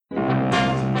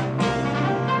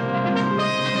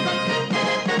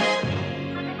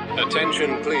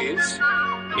Attention, please.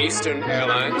 Eastern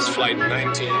Airlines Flight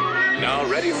 19, now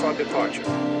ready for departure.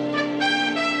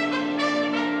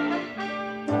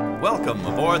 Welcome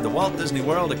aboard the Walt Disney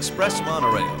World Express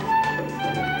Monorail.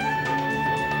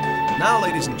 Now,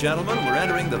 ladies and gentlemen, we're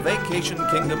entering the vacation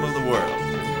kingdom of the world.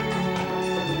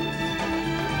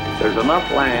 There's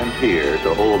enough land here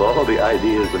to hold all the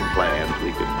ideas and plans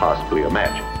we could possibly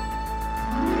imagine.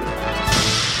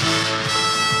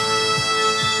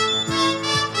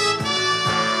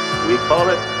 We call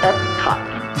it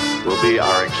Epcot. Will be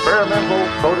our experimental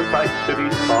prototype city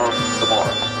of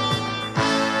tomorrow.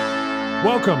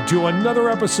 Welcome to another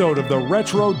episode of the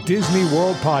Retro Disney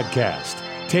World Podcast,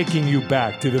 taking you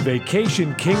back to the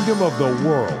vacation kingdom of the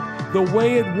world, the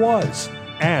way it was,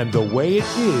 and the way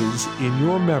it is in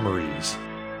your memories.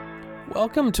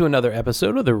 Welcome to another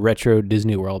episode of the Retro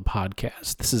Disney World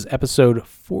Podcast. This is episode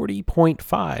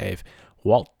 40.5,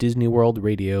 Walt Disney World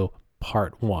Radio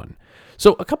Part 1.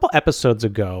 So a couple episodes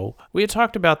ago, we had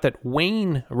talked about that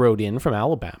Wayne wrote in from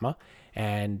Alabama,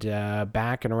 and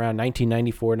back in around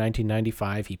 1994,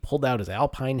 1995, he pulled out his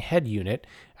Alpine head unit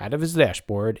out of his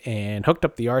dashboard and hooked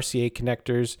up the RCA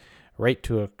connectors right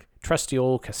to a trusty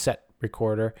old cassette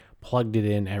recorder, plugged it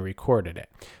in, and recorded it.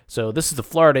 So this is the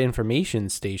Florida Information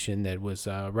Station that was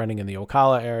running in the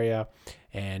Ocala area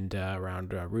and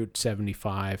around Route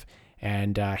 75.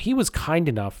 And he was kind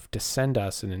enough to send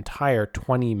us an entire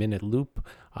 20-minute loop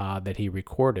that he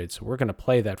recorded. So we're going to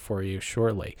play that for you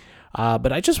shortly.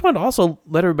 But I just want to also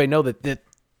let everybody know that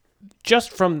just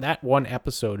from that one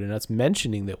episode and us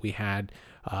mentioning that we had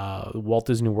Walt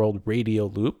Disney World radio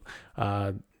loop,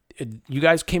 you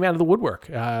guys came out of the woodwork.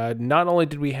 Not only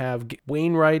did we have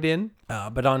Wayne write in,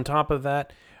 but on top of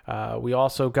that, we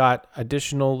also got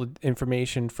additional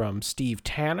information from Steve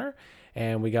Tanner,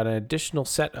 and we got an additional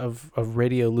set of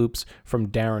radio loops from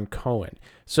Darren Cohen.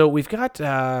 So we've got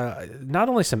not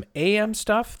only some AM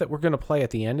stuff that we're going to play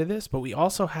at the end of this, but we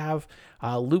also have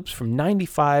loops from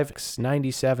 95,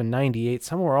 97, 98,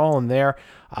 somewhere all in there.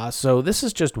 So this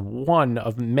is just one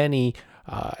of many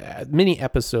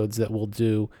episodes that we'll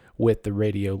do with the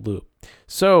radio loop.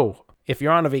 So if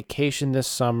you're on a vacation this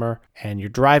summer and you're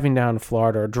driving down to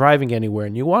Florida or driving anywhere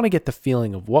and you want to get the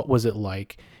feeling of what was it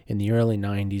like in the early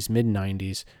 90s,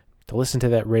 mid-90s, to listen to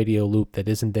that radio loop that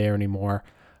isn't there anymore,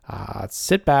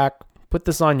 sit back, put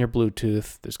this on your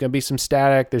Bluetooth. There's going to be some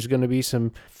static. There's going to be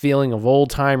some feeling of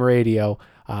old-time radio,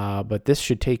 but this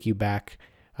should take you back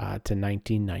to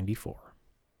 1994.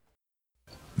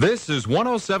 This is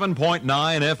 107.9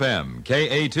 FM,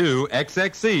 KA2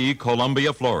 XXC,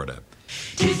 Columbia, Florida.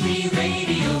 Disney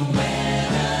Radio weather.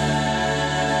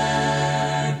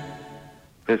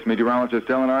 This is meteorologist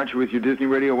Ellen Archer with your Disney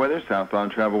Radio weather.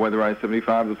 Southbound travel weather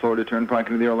I-75, the Florida Turnpike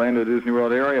into the Orlando Disney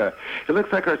World area. It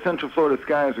looks like our central Florida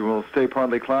skies will stay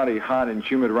partly cloudy, hot and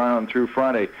humid around through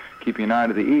Friday. Keeping an eye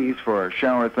to the east for a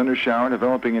shower, thundershower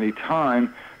developing any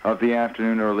time of the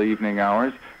afternoon or early evening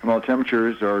hours. And while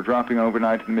temperatures are dropping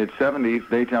overnight to the mid-70s,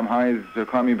 daytime highs are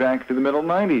climbing back to the middle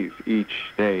 90s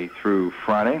each day through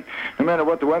Friday. No matter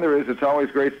what the weather is, it's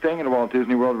always great staying at a Walt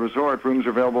Disney World Resort. Rooms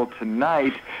are available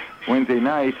tonight, Wednesday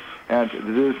night, at the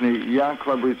Disney Yacht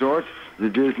Club Resort, the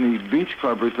Disney Beach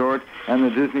Club Resort, and the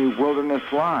Disney Wilderness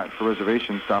Lodge. For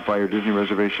reservations, stop by your Disney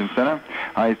Reservation Center,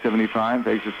 I-75,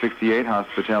 exit 68,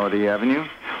 Hospitality Avenue.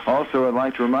 Also, I'd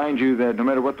like to remind you that no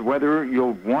matter what the weather,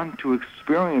 you'll want to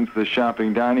experience the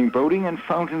shopping, dining, boating, and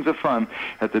fountains of fun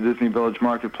at the Disney Village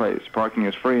Marketplace. Parking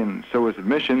is free and so is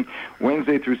admission.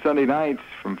 Wednesday through Sunday nights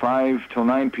from 5 till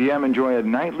 9 p.m., enjoy a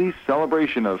nightly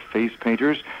celebration of face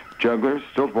painters, jugglers,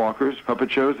 stilt walkers, puppet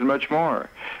shows, and much more.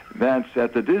 That's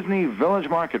at the Disney Village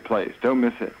Marketplace. Don't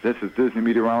miss it. This is Disney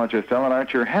meteorologist Ellen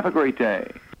Archer. Have a great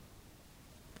day.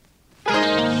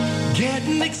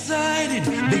 Getting excited,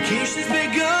 vacation's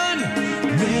begun.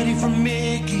 Ready for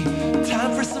Mickey,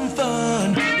 time for some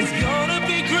fun. It's gonna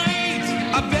be great,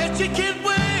 I bet you can't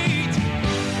wait.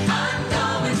 I'm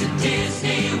going to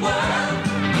Disney World.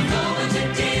 I'm going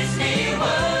to Disney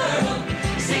World.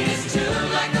 Sing this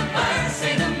tune like the birds,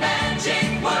 say the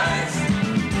magic words.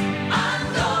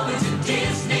 I'm going to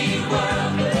Disney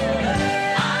World.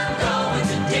 I'm going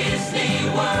to Disney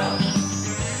World.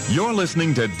 You're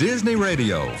listening to Disney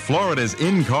Radio, Florida's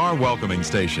in-car welcoming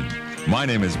station. My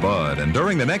name is Bud, and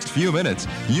during the next few minutes,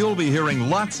 you'll be hearing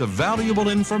lots of valuable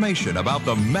information about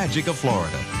the magic of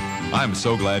Florida. I'm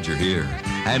so glad you're here,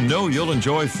 and know you'll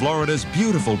enjoy Florida's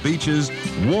beautiful beaches,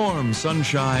 warm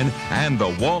sunshine, and the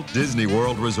Walt Disney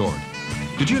World Resort.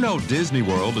 Did you know Disney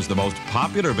World is the most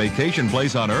popular vacation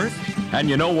place on Earth? And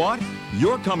you know what?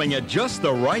 You're coming at just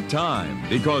the right time,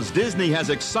 because Disney has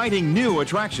exciting new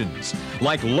attractions,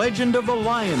 like Legend of the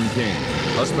Lion King,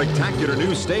 a spectacular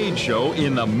new stage show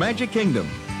in the Magic Kingdom.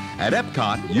 At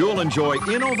Epcot, you'll enjoy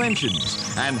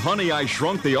Innoventions and Honey, I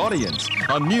Shrunk the Audience,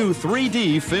 a new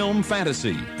 3D film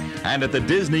fantasy. And at the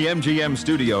Disney MGM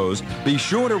Studios, be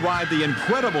sure to ride the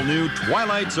incredible new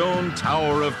Twilight Zone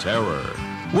Tower of Terror.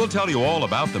 We'll tell you all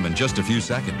about them in just a few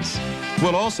seconds.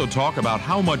 We'll also talk about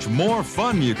how much more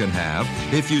fun you can have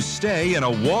if you stay in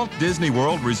a Walt Disney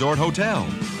World Resort hotel,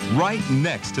 right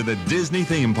next to the Disney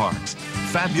theme parks,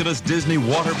 fabulous Disney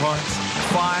water parks,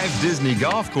 5 Disney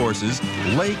golf courses,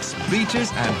 lakes,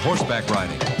 beaches, and horseback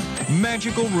riding.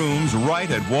 Magical rooms right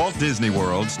at Walt Disney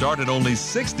World start at only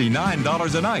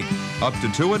 $69 a night, up to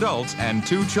 2 adults and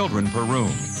 2 children per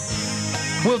room.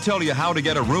 We'll tell you how to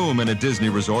get a room in a Disney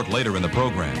resort later in the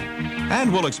program.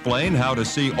 And we'll explain how to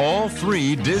see all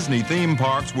 3 Disney theme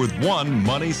parks with 1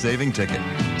 money-saving ticket.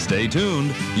 Stay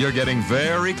tuned. You're getting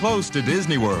very close to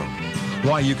Disney World.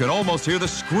 Why, you can almost hear the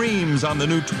screams on the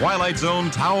new Twilight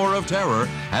Zone Tower of Terror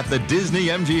at the Disney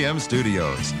MGM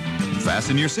Studios.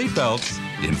 Fasten your seatbelts.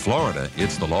 In Florida,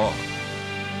 it's the law.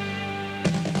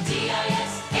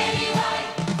 D-I-S-N-E-Y,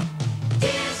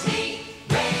 Disney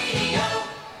Radio.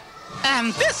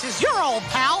 And this is your old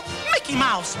pal, Mickey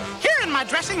Mouse, here in my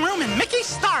dressing room in Mickey's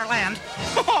Starland.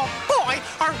 Oh, boy,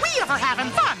 are we ever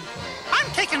having fun. I'm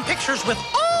taking pictures with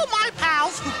all my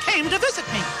pals who came to visit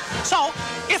me. So,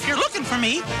 if you're looking for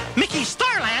me, Mickey's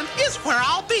Starland is where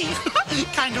I'll be.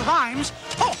 Kind of rhymes.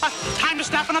 Oh, time to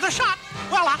snap another shot.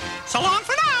 Well, so long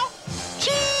for now.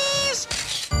 Cheese!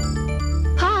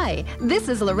 Hi, this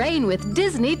is Lorraine with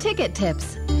Disney Ticket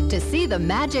Tips. To see the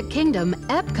Magic Kingdom,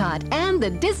 Epcot, and the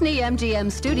Disney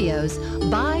MGM Studios,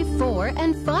 buy 4-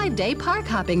 and 5-day park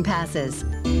hopping passes.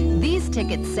 These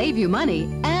tickets save you money,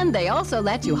 and they also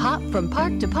let you hop from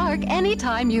park to park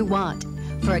anytime you want.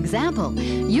 For example,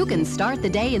 you can start the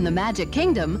day in the Magic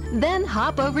Kingdom, then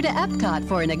hop over to Epcot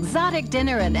for an exotic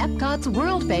dinner at Epcot's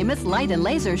world-famous light and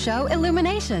laser show,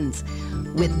 Illuminations.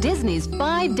 With Disney's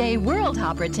 5-day World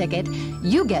Hopper ticket,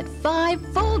 you get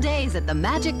 5 full days at the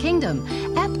Magic Kingdom,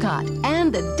 Epcot,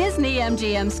 and the Disney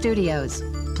MGM Studios.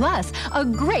 Plus, a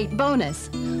great bonus.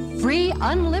 Free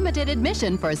unlimited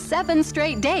admission for 7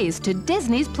 straight days to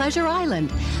Disney's Pleasure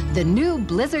Island, the new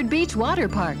Blizzard Beach Water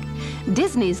Park,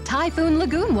 Disney's Typhoon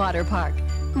Lagoon Water Park,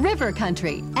 River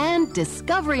Country, and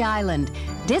Discovery Island,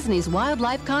 Disney's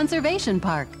Wildlife Conservation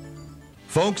Park.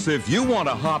 Folks, if you want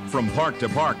to hop from park to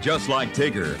park just like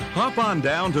Tigger, hop on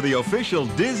down to the official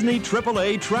Disney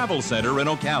AAA Travel Center in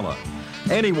Ocala.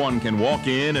 Anyone can walk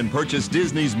in and purchase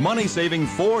Disney's money-saving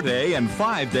 4-day and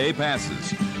 5-day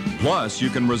passes. Plus, you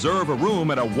can reserve a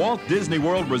room at a Walt Disney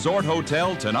World Resort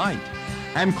hotel tonight.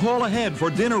 And call ahead for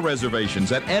dinner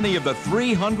reservations at any of the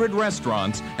 300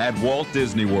 restaurants at Walt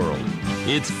Disney World.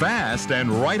 It's fast and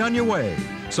right on your way.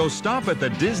 So stop at the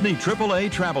Disney AAA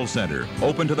Travel Center,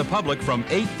 open to the public from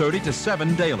 8:30 to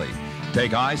 7 daily.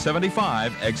 Take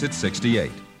I-75, exit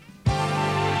 68.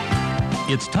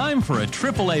 It's time for a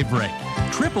AAA break.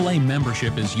 AAA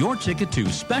membership is your ticket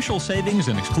to special savings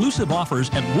and exclusive offers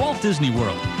at Walt Disney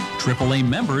World. AAA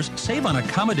members save on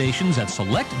accommodations at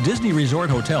select Disney Resort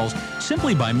hotels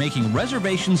simply by making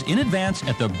reservations in advance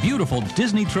at the beautiful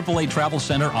Disney AAA Travel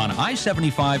Center on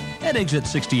I-75 at exit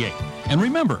 68. And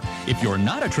remember, if you're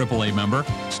not a AAA member,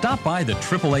 stop by the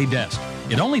AAA desk.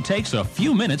 It only takes a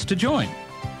few minutes to join.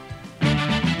 I'm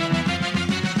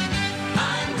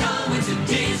going to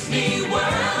Disney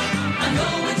World. I'm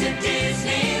going to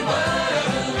Disney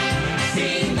World.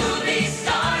 See movie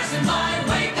stars and my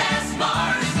way past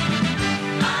Mars.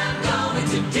 I'm going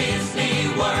to Disney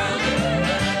World.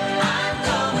 I'm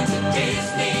going to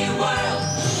Disney World.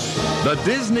 The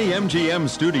Disney MGM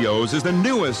Studios is the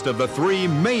newest of the 3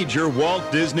 major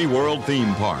Walt Disney World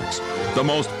theme parks. The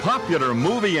most popular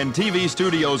movie and TV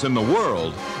studios in the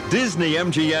world, Disney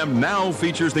MGM now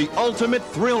features the ultimate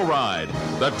thrill ride,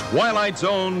 the Twilight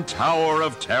Zone Tower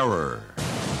of Terror.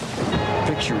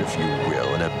 Picture, if you will,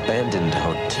 an abandoned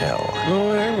hotel.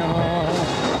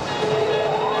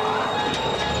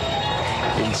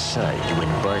 Inside, you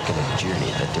embark on a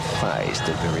journey that defies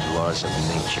the very laws of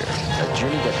nature. A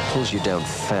journey that pulls you down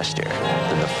faster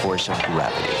than the force of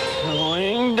gravity.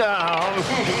 Going down.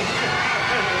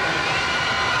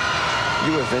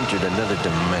 You have entered another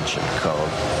dimension called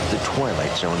the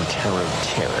Twilight Zone Tower of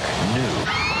Terror. New.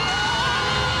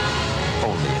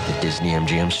 Only at the Disney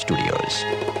MGM Studios.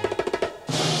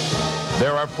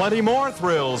 There are plenty more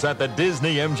thrills at the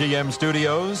Disney MGM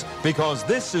Studios because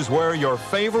this is where your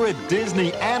favorite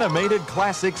Disney animated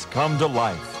classics come to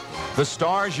life. The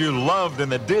stars you loved in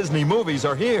the Disney movies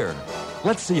are here.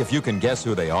 Let's see if you can guess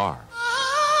who they are.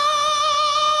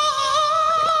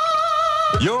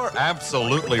 You're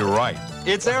absolutely right.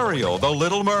 it's Ariel, the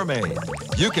Little Mermaid.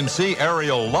 You can see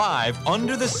Ariel live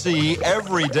under the sea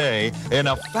every day in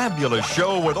a fabulous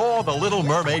show with all the Little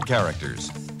Mermaid characters.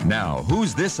 Now,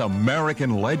 who's this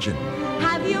American legend?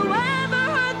 Have you ever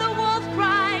heard the wolf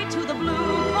cry to the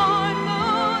blue corn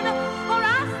moon? Or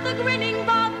ask the grinning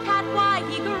bobcat why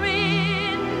he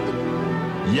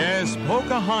grinned? Yes,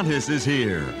 Pocahontas is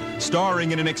here,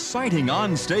 starring in an exciting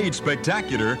onstage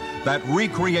spectacular that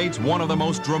recreates one of the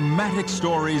most dramatic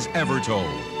stories ever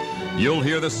told. You'll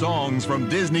hear the songs from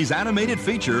Disney's animated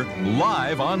feature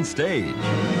live on stage.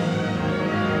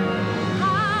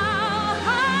 How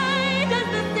high does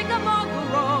the sycamore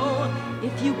grow?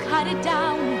 If you cut it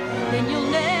down, then you'll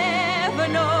never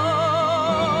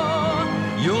know.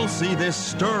 You'll see this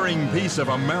stirring piece of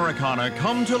Americana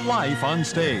come to life on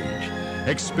stage.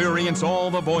 Experience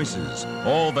all the voices,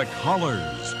 all the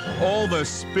colors, all the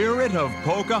spirit of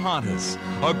Pocahontas.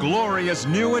 A glorious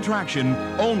new attraction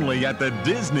only at the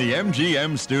Disney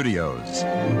MGM Studios.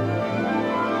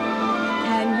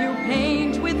 Can you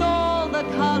paint with all the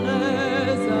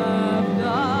colors of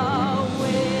the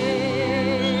wind?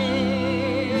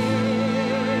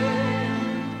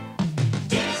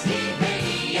 Disney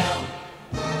Radio.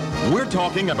 We're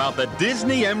talking about the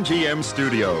Disney MGM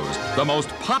Studios, the most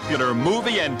popular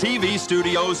movie and TV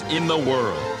studios in the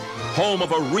world. Home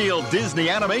of a real Disney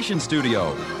animation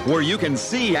studio, where you can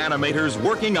see animators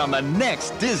working on the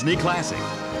next Disney classic.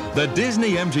 The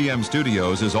Disney MGM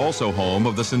Studios is also home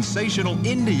of the sensational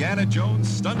Indiana Jones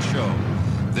stunt show.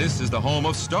 This is the home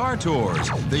of Star Tours,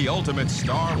 the ultimate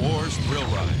Star Wars thrill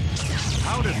ride.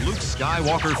 How did Luke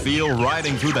Skywalker feel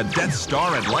riding through the Death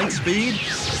Star at light speed?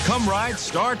 Come ride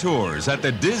Star Tours at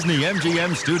the Disney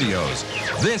MGM Studios.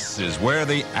 This is where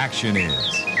the action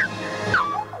is.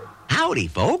 Howdy,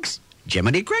 folks.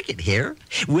 Jiminy Cricket here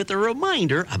with a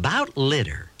reminder about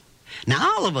litter.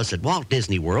 Now, all of us at Walt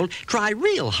Disney World try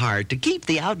real hard to keep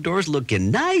the outdoors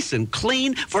looking nice and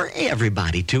clean for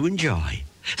everybody to enjoy.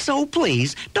 So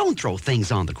please, don't throw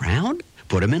things on the ground.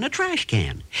 Put them in a trash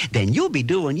can. Then you'll be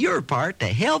doing your part to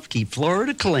help keep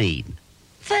Florida clean.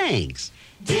 Thanks.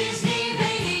 Disney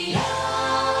Radio.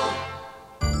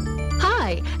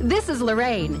 Hi, this is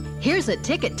Lorraine. Here's a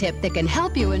ticket tip that can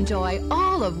help you enjoy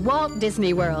all of Walt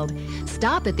Disney World.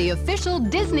 Stop at the official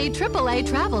Disney AAA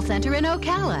Travel Center in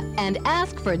Ocala and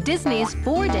ask for Disney's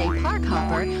 4-day Park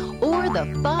Hopper or the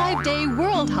 5-day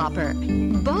World Hopper.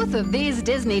 Both of these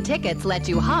Disney tickets let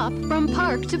you hop from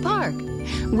park to park.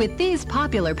 With these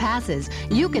popular passes,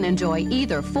 you can enjoy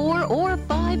either 4 or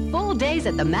 5 full days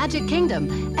at the Magic Kingdom,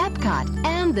 Epcot,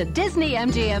 and the Disney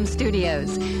MGM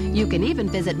Studios. You can even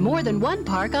visit more than one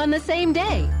park on the same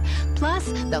day. Plus,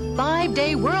 the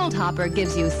 5-day World Hopper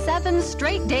gives you 7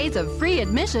 straight days of free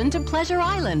admission to Pleasure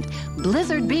Island,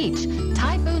 Blizzard Beach,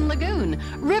 Typhoon Lagoon,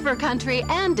 River Country,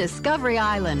 and Discovery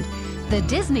Island. The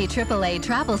Disney AAA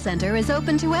Travel Center is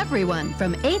open to everyone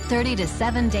from 8:30 to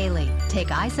 7 daily.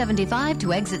 Take I-75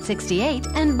 to exit 68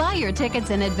 and buy your tickets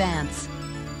in advance.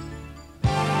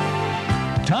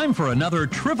 Time for another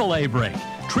AAA break.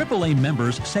 AAA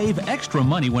members save extra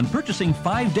money when purchasing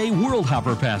 5-day World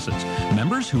Hopper passes.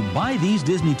 Members who buy these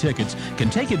Disney tickets can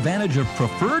take advantage of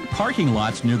preferred parking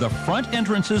lots near the front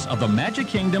entrances of the Magic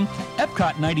Kingdom,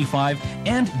 Epcot 95,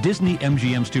 and Disney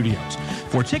MGM Studios.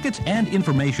 For tickets and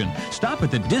information, stop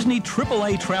at the Disney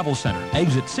AAA Travel Center,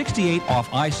 exit 68 off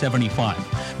I-75.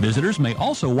 Visitors may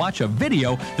also watch a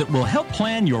video that will help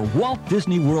plan your Walt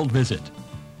Disney World visit.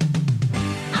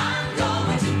 I'm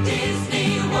going to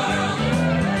Disney World.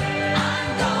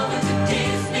 I'm going to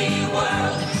Disney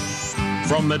World.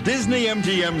 From the Disney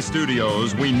MGM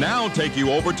Studios, we now take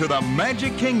you over to the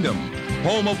Magic Kingdom,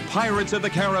 home of Pirates of the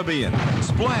Caribbean,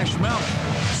 Splash Mountain,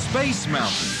 Space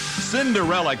Mountain,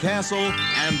 Cinderella Castle,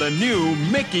 and the new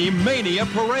Mickey Mania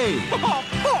Parade. Oh,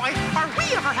 boy, are we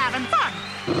ever having fun!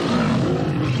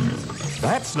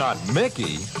 That's not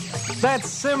Mickey. That's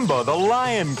Simba, the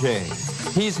Lion King.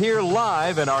 He's here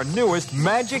live in our newest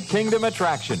Magic Kingdom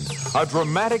attraction, a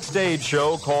dramatic stage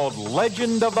show called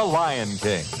Legend of the Lion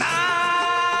King.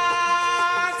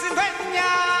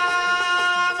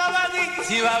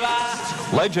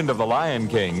 Legend of the Lion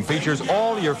King features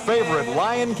all your favorite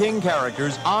Lion King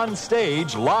characters on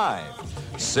stage live.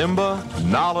 Simba,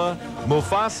 Nala,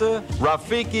 Mufasa,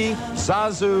 Rafiki,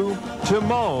 Zazu,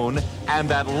 Timon, and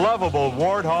that lovable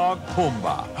warthog,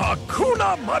 Pumbaa.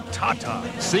 Hakuna Matata.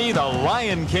 See the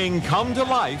Lion King come to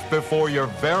life before your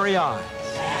very eyes.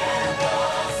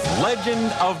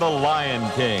 Legend of the Lion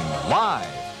King,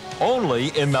 live, only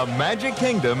in the Magic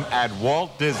Kingdom at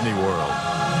Walt Disney World.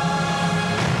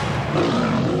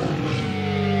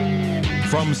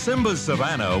 From Simba's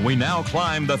savannah, we now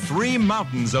climb the 3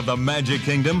 mountains of the Magic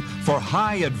Kingdom for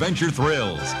high adventure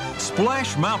thrills.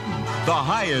 Splash Mountain, the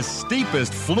highest,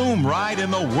 steepest flume ride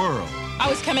in the world. I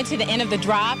was coming to the end of the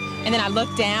drop, and then I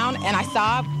looked down, and I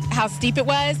saw how steep it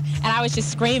was, and I was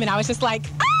just screaming. I was just like,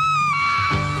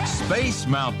 ah! Space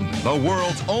Mountain, the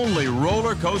world's only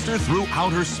roller coaster through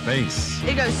outer space.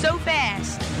 It goes so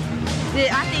fast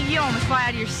that I think you almost fly out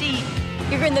of your seat.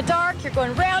 You're in the dark, you're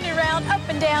going round and round, up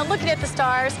and down, looking at the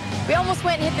stars. We almost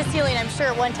went and hit the ceiling, I'm sure,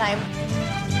 at one time.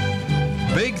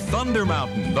 Big Thunder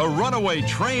Mountain, the runaway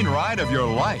train ride of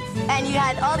your life. And you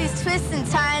had all these twists and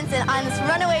turns and on this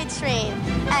runaway train.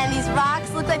 And these rocks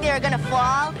looked like they were going to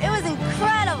fall. It was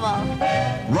incredible.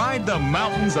 Ride the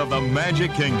mountains of the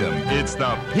Magic Kingdom. It's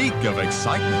the peak of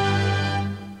excitement.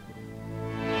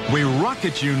 We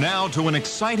rocket you now to an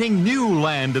exciting new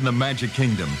land in the Magic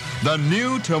Kingdom, the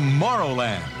new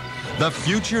Tomorrowland. The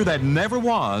future that never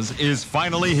was is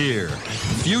finally here,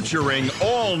 featuring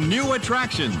all new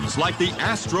attractions like the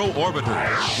Astro Orbiter,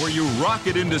 where you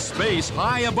rocket into space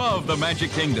high above the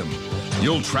Magic Kingdom.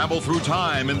 You'll travel through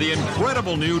time in the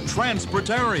incredible new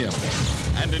Transportarium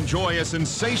and enjoy a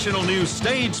sensational new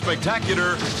stage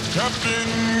spectacular,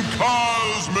 Captain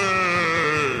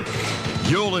Cosmic.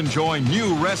 You'll enjoy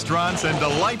new restaurants and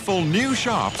delightful new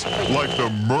shops like the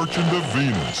Merchant of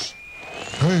Venus.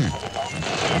 Hey,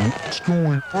 what's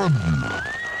going on here?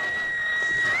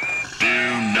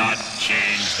 Do not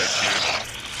change the channel.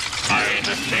 I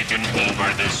have taken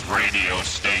over this radio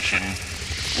station.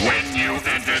 When you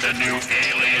enter the new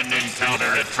alien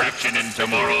encounter attraction in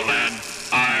Tomorrowland,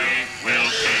 I will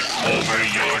take over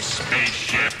your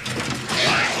spaceship.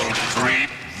 I will creep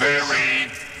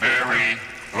very, very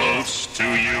close to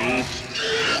you.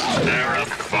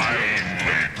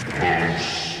 Terrifyingly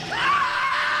close.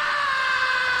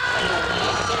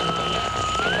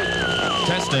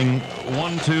 Testing.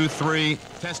 1, 2, 3.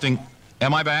 Testing.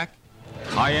 Am I back?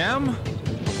 I am?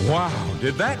 Wow,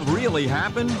 did that really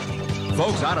happen?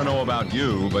 Folks, I don't know about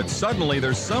you, but suddenly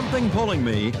there's something pulling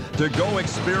me to go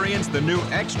experience the new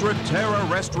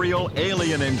extraterrestrial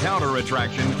alien encounter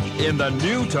attraction in the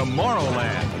new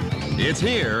Tomorrowland. It's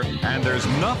here, and there's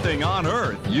nothing on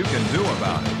Earth you can do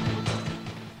about it.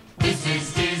 This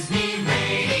is Disney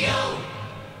Radio.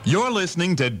 You're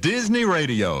listening to Disney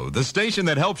Radio, the station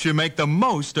that helps you make the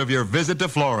most of your visit to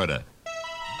Florida.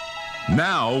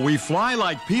 Now we fly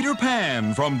like Peter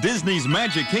Pan from Disney's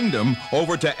Magic Kingdom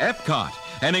over to Epcot,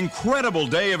 an incredible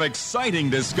day of exciting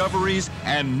discoveries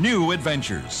and new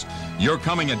adventures. You're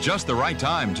coming at just the right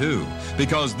time, too,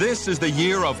 because this is the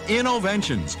year of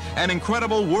Innoventions, an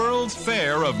incredible World's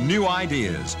Fair of new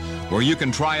ideas, where you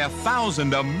can try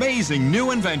 1,000 amazing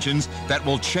new inventions that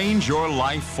will change your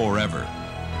life forever.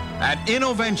 At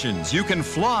Innoventions, you can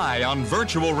fly on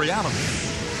virtual reality.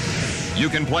 You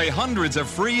can play hundreds of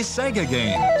free Sega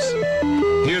games.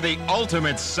 Hear the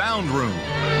ultimate sound room.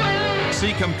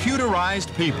 See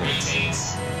computerized people.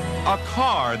 A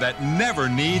car that never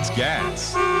needs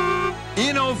gas.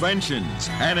 Innoventions,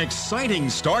 an exciting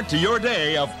start to your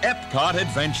day of Epcot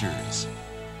adventures.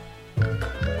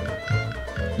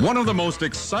 One of the most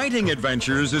exciting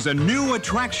adventures is a new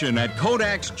attraction at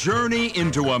Kodak's Journey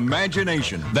into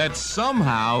Imagination that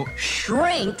somehow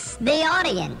shrinks the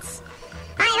audience.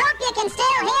 I hope you can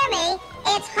still hear me.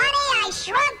 It's Honey, I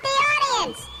Shrunk the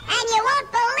Audience, and you won't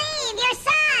believe your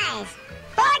size.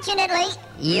 Fortunately,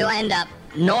 You end up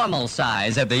normal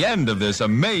size at the end of this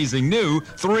amazing new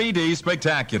 3D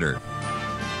spectacular.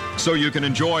 So you can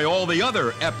enjoy all the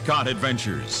other Epcot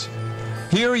adventures.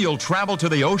 Here you'll travel to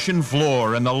the ocean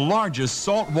floor in the largest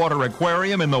saltwater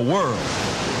aquarium in the world.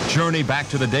 Journey back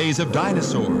to the days of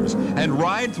dinosaurs and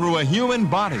ride through a human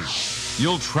body.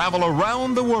 You'll travel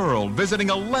around the world visiting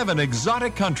 11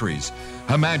 exotic countries.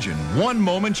 Imagine one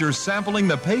moment you're sampling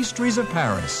the pastries of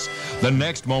Paris. The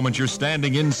next moment you're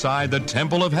standing inside the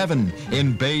Temple of Heaven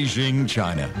in Beijing,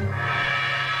 China.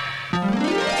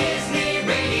 Disney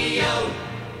Radio.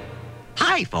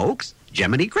 Hi, folks.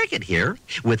 Jiminy Cricket here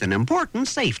with an important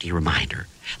safety reminder.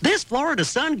 This Florida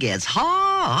sun gets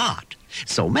hot,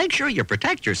 so make sure you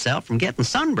protect yourself from getting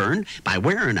sunburned by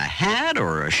wearing a hat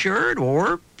or a shirt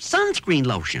or sunscreen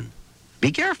lotion.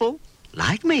 Be careful,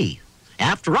 like me.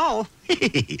 After all,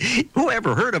 who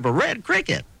ever heard of a red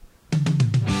cricket?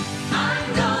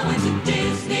 I'm going to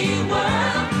Disney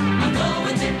World. I'm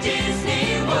going to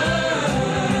Disney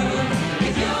World.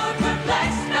 If you're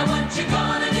perplexed by what you're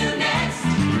gonna do next,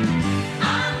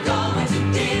 I'm going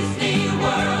to Disney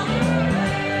World.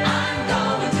 I'm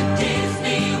going to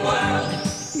Disney World.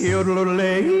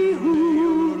 Yodelay,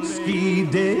 ski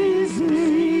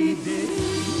Disney.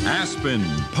 Ask Aspen,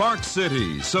 Park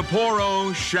City,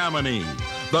 Sapporo, Chamonix,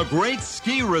 the great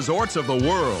ski resorts of the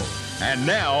world. And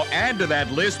now, add to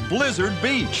that list Blizzard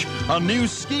Beach, a new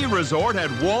ski resort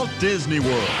at Walt Disney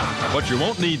World. But you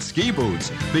won't need ski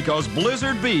boots, because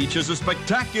Blizzard Beach is a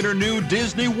spectacular new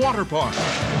Disney water park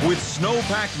with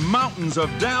snow-packed mountains of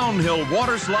downhill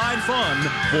water slide fun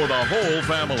for the whole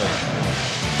family.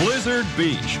 Blizzard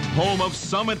Beach, home of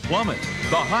Summit Plummet,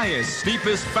 the highest,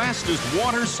 steepest, fastest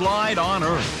water slide on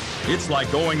Earth. It's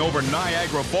like going over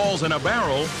Niagara Falls in a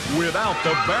barrel without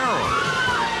the barrel.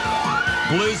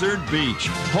 Blizzard Beach,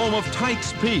 home of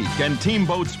Tykes Peak and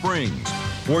Teamboat Springs,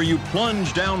 where you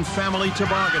plunge down family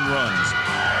toboggan runs,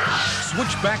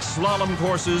 switchback slalom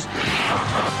courses,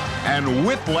 and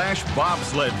whiplash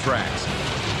bobsled tracks.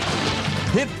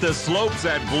 Hit the slopes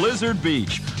at Blizzard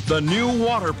Beach, the new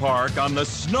water park on the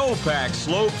snowpack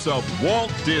slopes of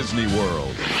Walt Disney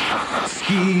World.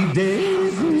 Ski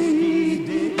Disney.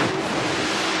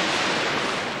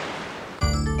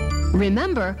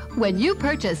 Remember, when you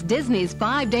purchase Disney's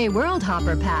 5-day World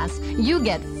Hopper Pass, you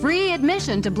get free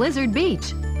admission to Blizzard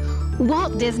Beach.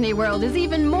 Walt Disney World is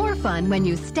even more fun when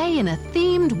you stay in a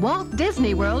themed Walt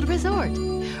Disney World resort.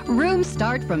 Rooms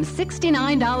start from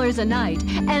 $69 a night,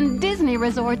 and Disney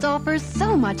Resorts offers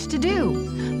so much to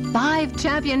do. 5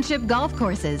 championship golf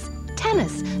courses,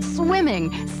 tennis,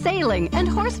 swimming, sailing, and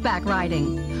horseback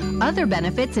riding. Other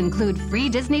benefits include free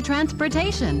Disney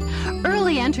transportation,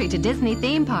 early entry to Disney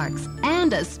theme parks,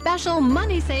 and a special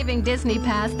money-saving Disney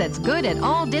pass that's good at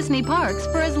all Disney parks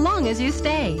for as long as you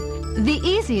stay. The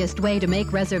easiest way to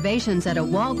make reservations at a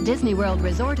Walt Disney World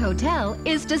Resort hotel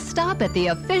is to stop at the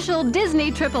official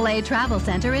Disney AAA Travel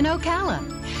Center in Ocala.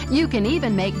 You can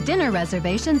even make dinner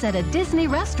reservations at a Disney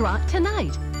restaurant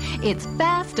tonight. It's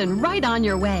fast and right on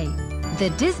your way. The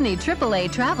Disney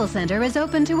AAA Travel Center is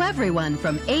open to everyone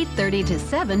from 8:30 to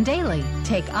 7 daily.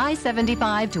 Take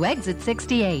I-75 to exit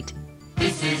 68.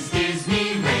 This is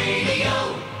Disney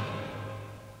Radio.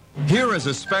 Here is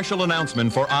a special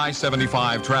announcement for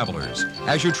I-75 travelers.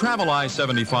 As you travel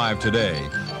I-75 today,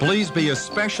 please be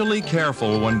especially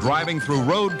careful when driving through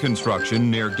road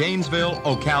construction near Gainesville,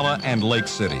 Ocala, and Lake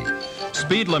City.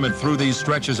 Speed limit through these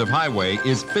stretches of highway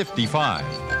is 55.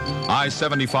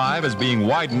 I-75 is being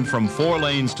widened from 4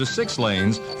 lanes to 6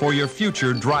 lanes for your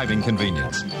future driving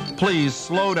convenience. Please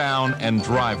slow down and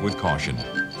drive with caution.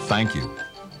 Thank you.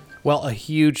 Well, a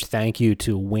huge thank you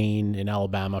to Wayne in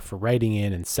Alabama for writing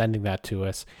in and sending that to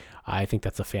us. I think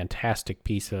that's a fantastic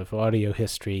piece of audio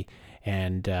history.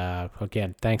 And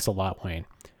again, thanks a lot, Wayne.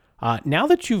 Now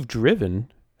that you've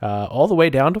driven all the way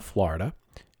down to Florida,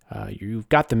 you've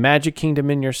got the Magic Kingdom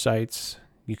in your sights.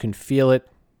 You can feel it.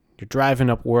 You're driving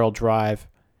up World Drive,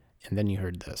 and then you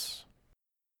heard this.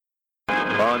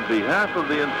 On behalf of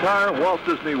the entire Walt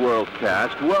Disney World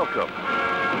cast, welcome.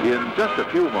 In just a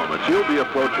few moments, you'll be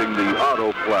approaching the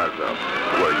Auto Plaza,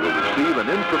 where you'll receive an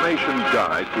information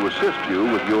guide to assist you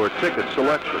with your ticket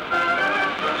selection.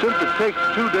 Since it takes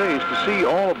 2 days to see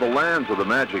all of the lands of the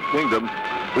Magic Kingdom,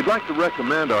 we'd like to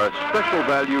recommend our special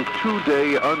value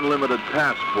 2-day unlimited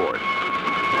passport.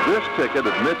 This ticket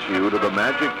admits you to the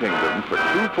Magic Kingdom for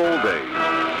 2 full days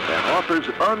and offers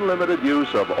unlimited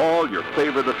use of all your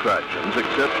favorite attractions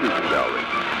except Shooting Gallery.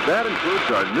 That includes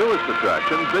our newest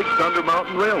attraction, Big Thunder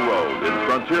Mountain Railroad in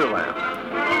Frontierland.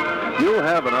 You'll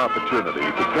have an opportunity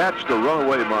to catch the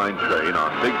runaway mine train on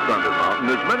Big Thunder Mountain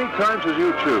as many times as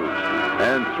you choose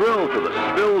and thrill to the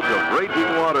spills of raging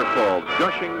waterfalls,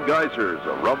 gushing geysers,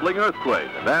 a rumbling earthquake,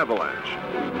 and avalanche.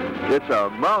 It's a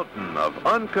mountain of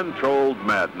uncontrolled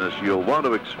madness you'll want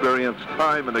to experience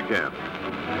time and again.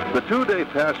 The 2-day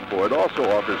passport also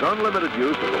offers unlimited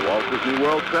use of the Walt Disney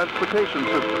World transportation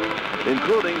system,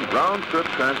 including round-trip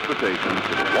transportation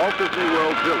to the Walt Disney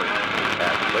World Village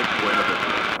at Lake Buena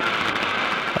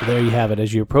Vista. There you have it.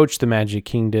 As you approach the Magic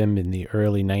Kingdom in the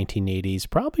early 1980s,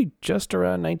 probably just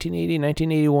around 1980,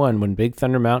 1981, when Big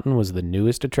Thunder Mountain was the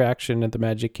newest attraction at the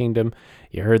Magic Kingdom,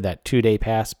 you heard that 2-day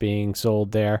pass being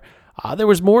sold there. There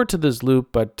was more to this loop,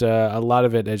 but a lot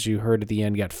of it, as you heard at the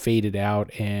end, got faded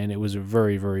out, and it was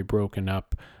very, very broken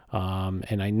up.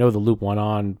 And I know the loop went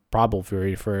on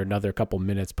probably for another couple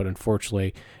minutes, but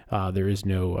unfortunately, there is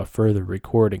no further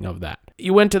recording of that.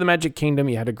 You went to the Magic Kingdom.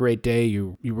 You had a great day.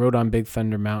 You rode on Big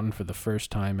Thunder Mountain for the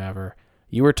first time ever.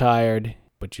 You were tired,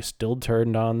 but you still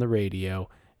turned on the radio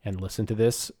and listened to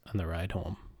this on the ride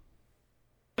home.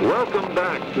 Welcome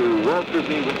back to Walt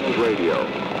Disney World Radio.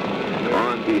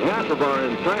 On behalf of our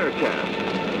entire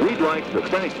cast, we'd like to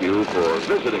thank you for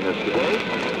visiting us today,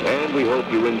 and we hope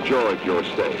you enjoyed your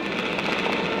stay.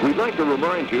 We'd like to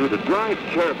remind you to drive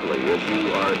carefully as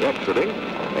you are exiting,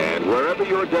 and wherever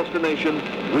your destination,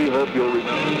 we hope you'll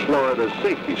remember Florida's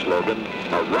safety slogan,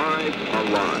 Arrive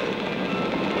Alive.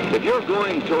 If you're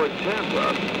going toward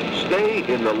Tampa, stay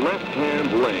in the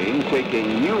left-hand lane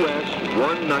taking US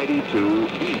 192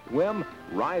 east. Swim,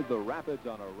 ride the rapids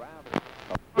on a raft.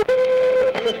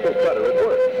 Crystal Cutter at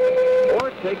work.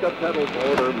 Or take a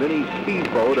pedalboat or mini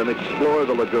speedboat and explore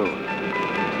the lagoon.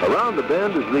 Around the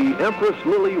bend is the Empress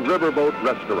Lily Riverboat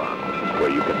Restaurant, where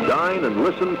you can dine and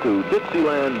listen to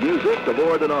Dixieland music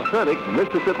aboard an authentic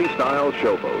Mississippi-style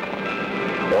showboat.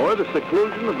 Or the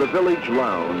seclusion of the Village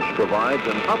Lounge provides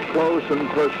an up-close and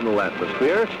personal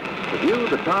atmosphere to view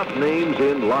the top names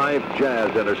in live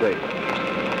jazz entertainment.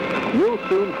 You'll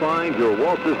soon find your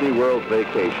Walt Disney World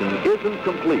vacation isn't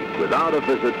complete without a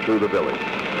visit to the Village.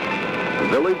 The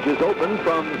Village is open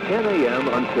from 10 a.m.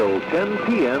 until 10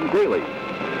 p.m. daily.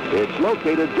 It's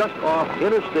located just off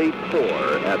Interstate 4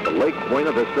 at the Lake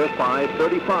Buena Vista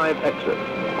 535 exit.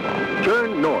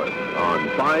 Turn north on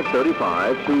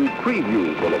 535 to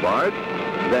Preview Boulevard,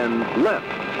 then left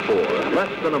for less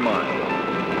than a mile.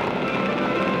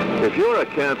 If you're a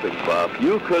camping buff,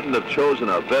 you couldn't have chosen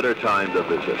a better time to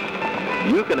visit.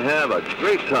 You can have a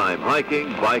great time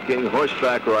hiking, biking,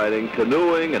 horseback riding,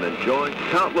 canoeing, and enjoying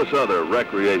countless other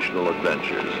recreational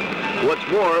adventures. What's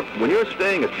more, when you're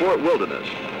staying at Fort Wilderness,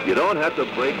 you don't have to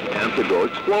break camp to go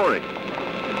exploring.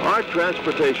 Our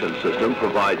transportation system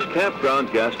provides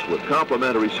campground guests with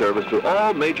complimentary service to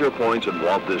all major points in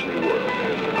Walt Disney World.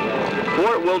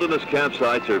 Fort Wilderness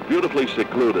campsites are beautifully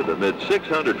secluded amid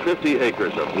 650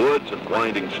 acres of woods and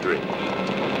winding streams.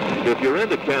 If you're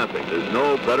into camping, there's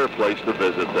no better place to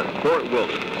visit than Fort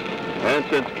Wilderness. And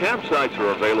since campsites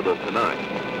are available tonight,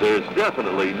 there's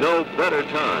definitely no better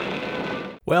time.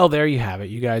 Well, there you have it.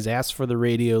 You guys asked for the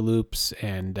radio loops,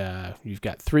 and you've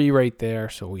got 3 right there,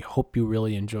 so we hope you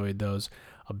really enjoyed those.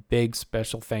 A big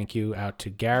special thank you out to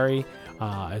Gary,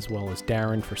 as well as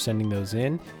Darren for sending those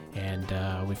in. And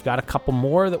we've got a couple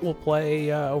more that we'll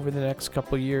play over the next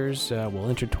couple years. We'll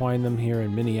intertwine them here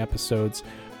in mini episodes.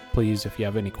 Please, if you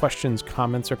have any questions,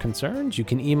 comments, or concerns, you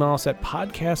can email us at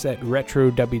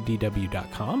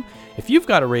podcast@retrowdw.com. If you've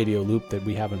got a radio loop that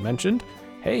we haven't mentioned,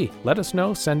 hey, let us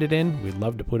know, send it in. We'd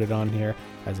love to put it on here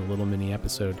as a little mini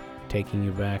episode, taking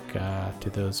you back to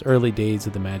those early days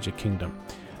of the Magic Kingdom.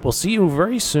 We'll see you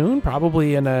very soon,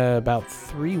 probably in about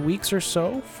 3 weeks or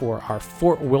so, for our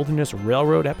Fort Wilderness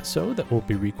Railroad episode that we'll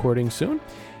be recording soon.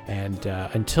 And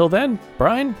until then,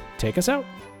 Brian, take us out.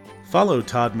 Follow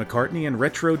Todd McCartney and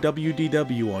Retro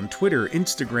WDW on Twitter,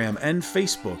 Instagram, and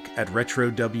Facebook at Retro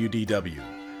WDW.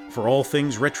 For all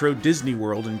things Retro Disney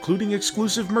World, including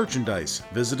exclusive merchandise,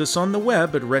 visit us on the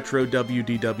web at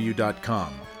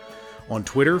RetroWDW.com. On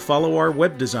Twitter, follow our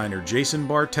web designer Jason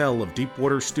Bartell of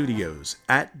Deepwater Studios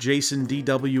at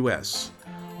JasonDWS,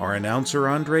 our announcer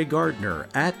Andre Gardner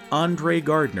at Andre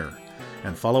Gardner,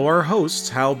 and follow our hosts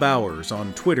Hal Bowers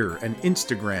on Twitter and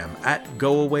Instagram at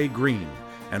GoAwayGreen,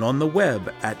 and on the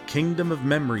web at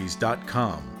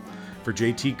KingdomofMemories.com. For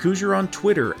JT Cougar on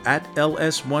Twitter at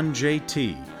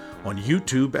LS1JT, on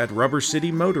YouTube at Rubber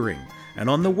City Motoring, and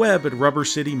on the web at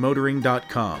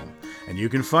rubbercitymotoring.com. And you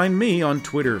can find me on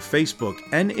Twitter, Facebook,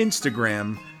 and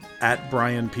Instagram at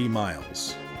Brian P.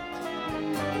 Miles.